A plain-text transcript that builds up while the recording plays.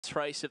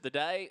Race of the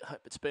day.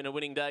 Hope it's been a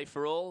winning day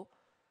for all.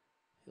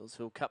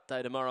 Hillsville Cup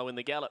Day tomorrow in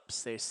the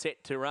Gallops. They're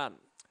set to run.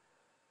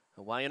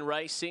 Away and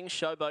racing.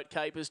 Showboat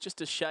Capers just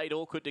a shade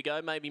awkward to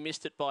go. Maybe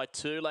missed it by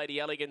 2. Lady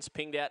Elegance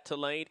pinged out to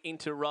lead.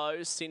 Into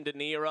Rose. Cinder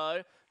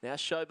Nero. Now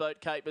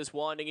Showboat Capers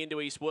winding into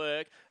his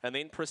work. And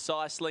then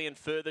Precisely and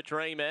Further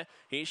Dreamer.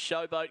 Here's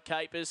Showboat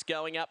Capers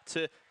going up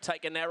to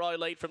take a narrow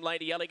lead from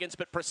Lady Elegance.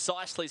 But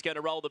Precisely is going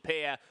to roll the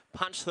pair.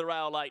 Punch the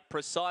rail late.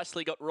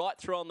 Precisely got right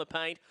through on the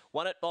paint.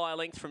 Won it by a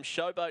length from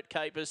Showboat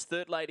Capers.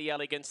 Third Lady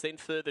Elegance. Then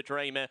Further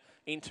Dreamer.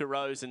 Into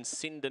Rose and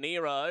Cinder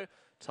Nero.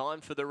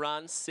 Time for the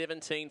run,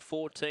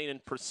 17-14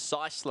 and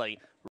Precisely